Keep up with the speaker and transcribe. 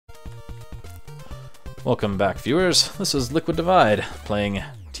Welcome back, viewers. This is Liquid Divide, playing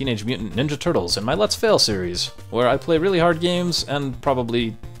Teenage Mutant Ninja Turtles in my Let's Fail series, where I play really hard games and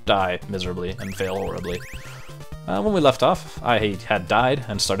probably die miserably and fail horribly. When we left off, I had died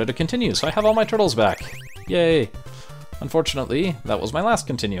and started to continue, so I have all my turtles back. Yay! Unfortunately, that was my last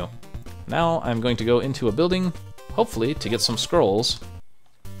continue. Now I'm going to go into a building, hopefully to get some scrolls,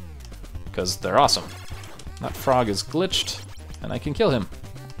 because they're awesome. That frog is glitched, and I can kill him.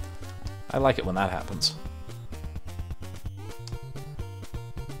 I like it when that happens.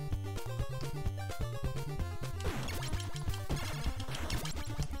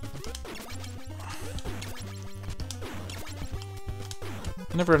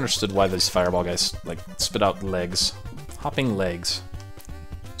 I never understood why these fireball guys, like, spit out legs. Hopping legs.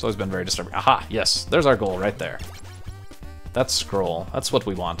 It's always been very disturbing. Aha! Yes, there's our goal right there. That scroll. That's what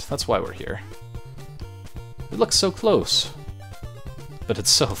we want. That's why we're here. It looks so close. But it's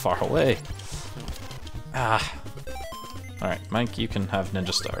so far away. Ah. Alright, Mike, you can have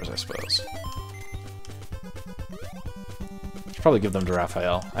ninja stars, I suppose. Should probably give them to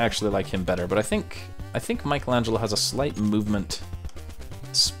Raphael. I actually like him better, but I think Michelangelo has a slight movement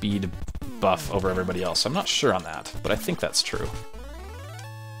speed buff over everybody else. I'm not sure on that, but I think that's true.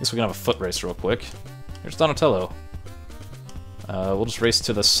 I guess we can have a foot race real quick. Here's Donatello. We'll just race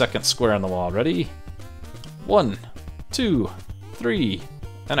to the second square on the wall. Ready? 1, 2, 3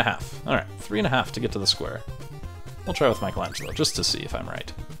 and a half. Alright, 3.5 to get to the square. We'll try with Michelangelo, just to see if I'm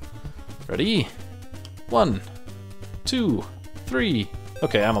right. Ready? 1, 2, 3.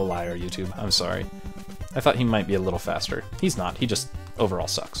 Okay, I'm a liar, YouTube. I'm sorry. I thought he might be a little faster. He's not. He just overall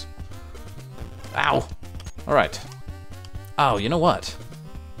sucks. Ow! Alright. Oh, you know what?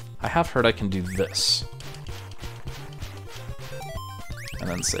 I have heard I can do this. And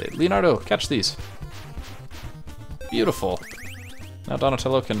then say, Leonardo, catch these. Beautiful. Now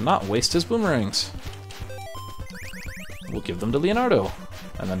Donatello cannot waste his boomerangs. We'll give them to Leonardo.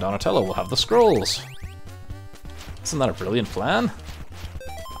 And then Donatello will have the scrolls. Isn't that a brilliant plan?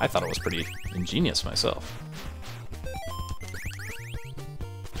 I thought it was pretty ingenious myself.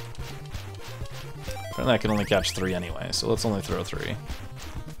 Apparently I can only catch 3 anyway, so let's only throw 3.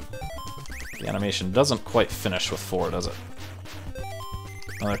 The animation doesn't quite finish with 4, does it?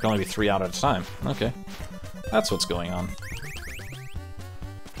 Oh, there can only be 3 out at a time. Okay. That's what's going on.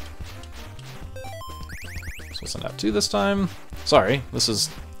 So we'll send out 2 this time. Sorry, this is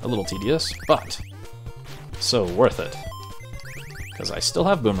a little tedious, but so worth it. Because I still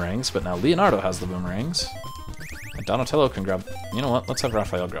have boomerangs, but now Leonardo has the boomerangs. And Donatello can grab... You know what? Let's have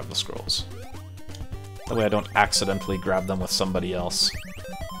Raphael grab the scrolls. That way I don't accidentally grab them with somebody else.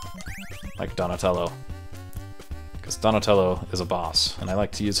 Like Donatello. Because Donatello is a boss, and I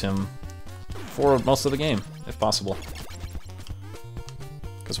like to use him for most of the game, if possible.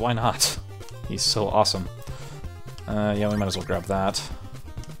 Because why not? He's so awesome. Yeah, we might as well grab that.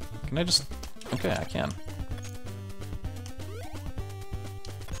 Can I just... Okay, I can.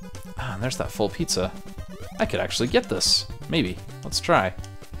 Ah, and there's that full pizza. I could actually get this. Maybe. Let's try.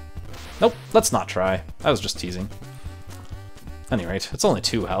 Nope, let's not try. I was just teasing. At any rate, it's only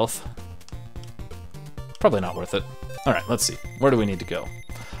 2 health. Probably not worth it. Alright, let's see. Where do we need to go?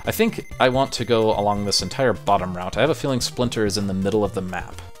 I think I want to go along this entire bottom route. I have a feeling Splinter is in the middle of the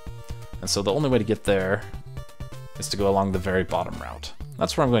map. And so the only way to get there is to go along the very bottom route.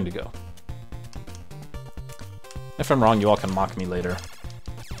 That's where I'm going to go. If I'm wrong, you all can mock me later.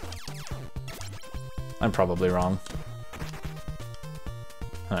 I'm probably wrong.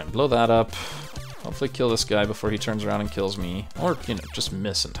 Alright, blow that up. Hopefully kill this guy before he turns around and kills me. Or, you know, just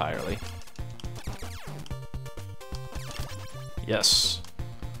miss entirely. Yes.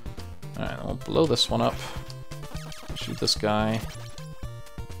 Alright, we'll blow this one up. Shoot this guy.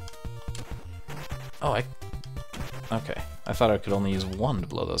 Oh, okay. I thought I could only use 1 to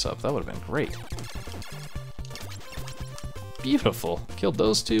blow those up. That would have been great. Beautiful. Killed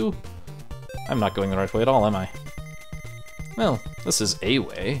those 2. I'm not going the right way at all, am I? Well, this is a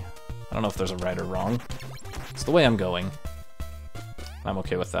way. I don't know if there's a right or wrong. It's the way I'm going. I'm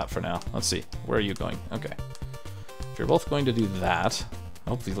okay with that for now. Let's see. Where are you going? Okay. If you're both going to do that,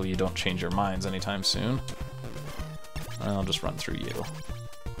 hopefully you don't change your minds anytime soon. I'll just run through you.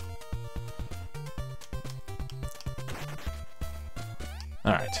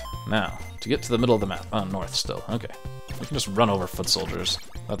 Alright, now, to get to the middle of the map. Oh, north still. Okay. We can just run over foot soldiers.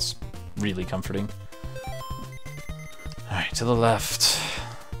 That's really comforting. Alright, to the left.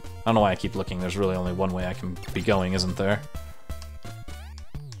 I don't know why I keep looking. There's really only one way I can be going, isn't there?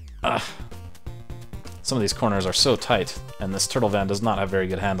 Ugh. Some of these corners are so tight, and this turtle van does not have very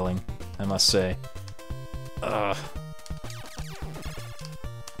good handling, I must say. Ugh.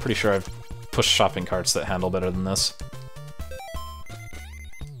 Pretty sure I've pushed shopping carts that handle better than this.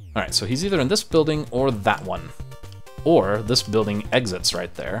 Alright, so he's either in this building or that one. Or this building exits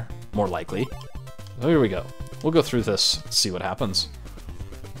right there, more likely. So here we go. We'll go through this, see what happens.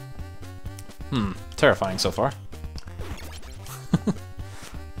 Terrifying so far.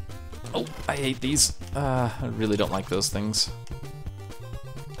 Oh, I hate these. I really don't like those things.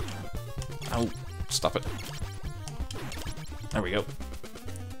 Oh, stop it. There we go.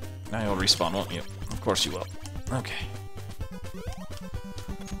 Now you'll respawn, won't you? Of course you will. Okay.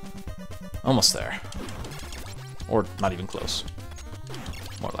 Almost there. Or not even close.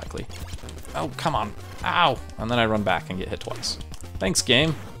 More likely. Oh, come on. Ow! And then I run back and get hit twice. Thanks,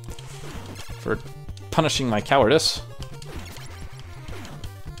 game, for punishing my cowardice.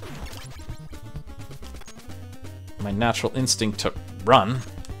 My natural instinct to run.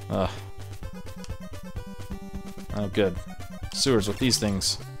 Ugh. Oh, good. Sewers with these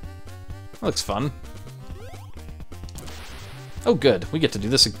things. That looks fun. Oh, good. We get to do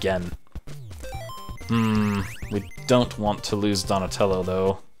this again. We don't want to lose Donatello,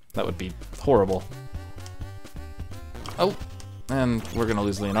 though. That would be horrible. Oh, and we're gonna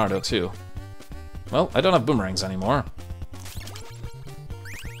lose Leonardo, too. Well, I don't have boomerangs anymore.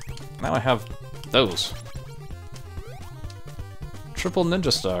 Now I have those. Triple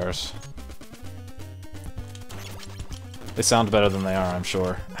ninja stars. They sound better than they are, I'm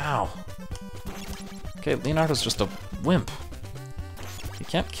sure. Ow. Okay, Leonardo's just a wimp. He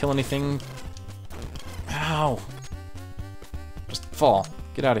can't kill anything. Ow. Just fall.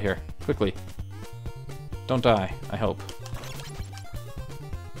 Get out of here. Quickly. Don't die, I hope.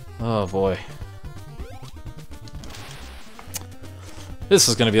 Oh boy. This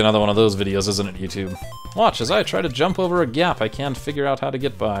is gonna be another one of those videos, isn't it, YouTube? Watch as I try to jump over a gap I can't figure out how to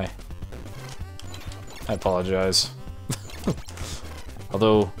get by. I apologize.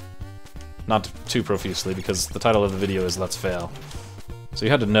 Although, not too profusely, because the title of the video is Let's Fail. So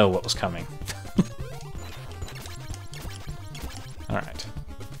you had to know what was coming. Alright.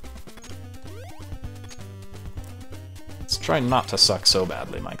 Let's try not to suck so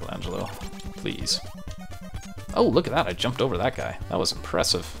badly, Michelangelo. Please. Oh, look at that, I jumped over that guy. That was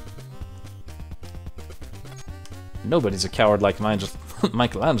impressive. Nobody's a coward like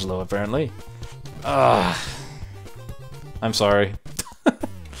Michelangelo, apparently. Ugh. I'm sorry.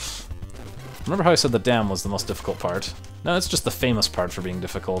 Remember how I said the dam was the most difficult part? No, it's just the famous part for being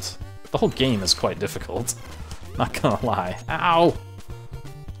difficult. The whole game is quite difficult. Not gonna lie. Ow!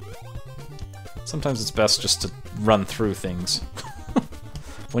 Sometimes it's best just to run through things.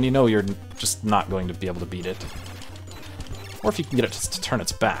 When you know you're just not going to be able to beat it. Or if you can get it to turn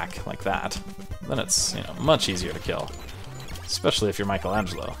its back, like that, then it's, you know, much easier to kill. Especially if you're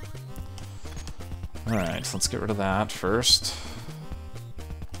Michelangelo. Alright, so let's get rid of that first.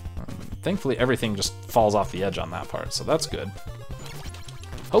 Thankfully everything just falls off the edge on that part, so that's good.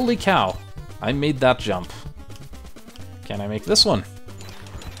 Holy cow! I made that jump. Can I make this one?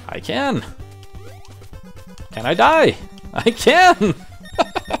 I can! Can I die? I can!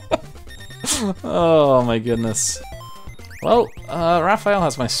 Oh my goodness. Well, Raphael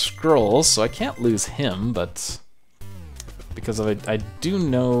has my scrolls, so I can't lose him, but... because I do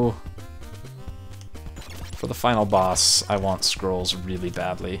know... for the final boss, I want scrolls really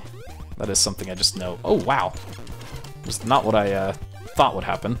badly. That is something I just know. Oh, wow! Just not what I thought would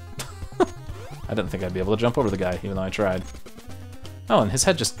happen. I didn't think I'd be able to jump over the guy, even though I tried. Oh, and his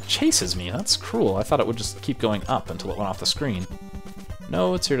head just chases me. That's cruel. I thought it would just keep going up until it went off the screen.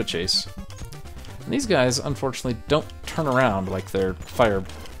 No, it's here to chase. And these guys, unfortunately, don't turn around like their fireball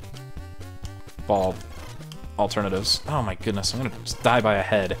alternatives. Oh my goodness, I'm gonna just die by a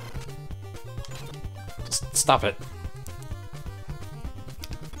head. Just stop it.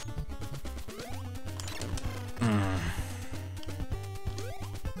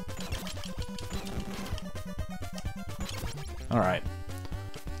 Alright.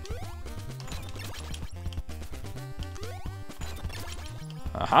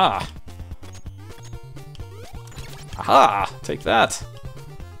 Aha! Aha! Take that!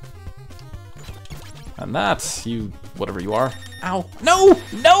 And that, you whatever you are. Ow! No!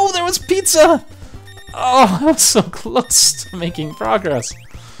 No! There was pizza! Oh, I was so close to making progress.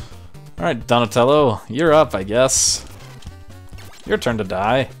 Alright, Donatello, you're up, I guess. Your turn to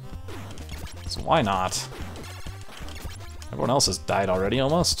die. So why not? Everyone else has died already,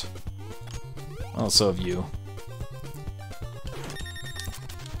 almost. Well, so have you.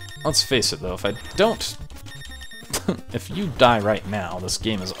 Let's face it, though, if I don't... if you die right now, this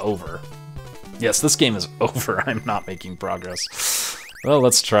game is over. Yes, this game is over. I'm not making progress. Well,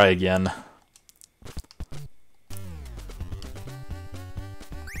 let's try again.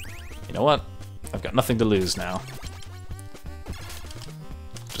 You know what? I've got nothing to lose now.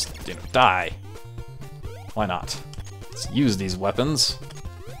 Just, you know, die. Why not? Let's use these weapons.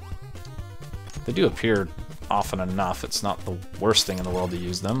 They do appear often enough. It's not the worst thing in the world to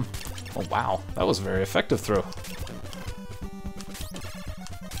use them. Oh wow, that was a very effective throw.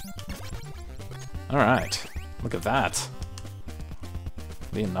 Alright, look at that.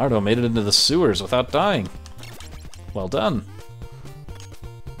 Leonardo made it into the sewers without dying. Well done.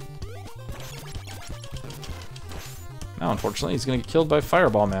 Now, unfortunately, he's gonna get killed by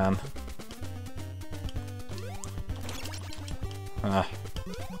Fireball Man.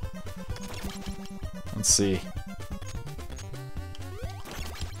 Let's see.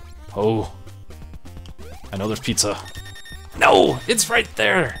 Oh. I know there's pizza. No! It's right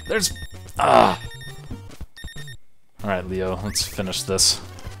there! There's... Ah! Alright, Leo, let's finish this.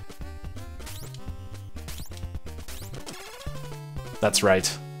 That's right.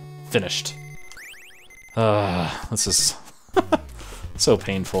 Finished. This is so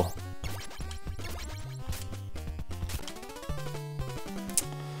painful.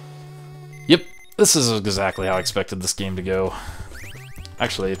 Yep, this is exactly how I expected this game to go.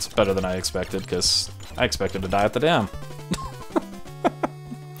 Actually, it's better than I expected, because I expected to die at the dam.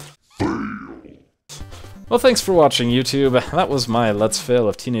 Well, thanks for watching, YouTube. That was my Let's Fail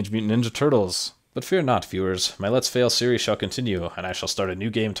of Teenage Mutant Ninja Turtles. But fear not, viewers. My Let's Fail series shall continue, and I shall start a new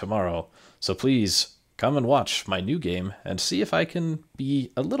game tomorrow. So please, come and watch my new game, and see if I can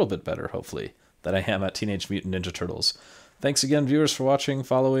be a little bit better, hopefully, than I am at Teenage Mutant Ninja Turtles. Thanks again, viewers, for watching,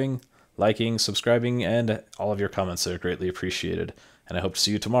 following, liking, subscribing, and all of your comments are greatly appreciated. And I hope to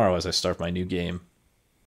see you tomorrow as I start my new game.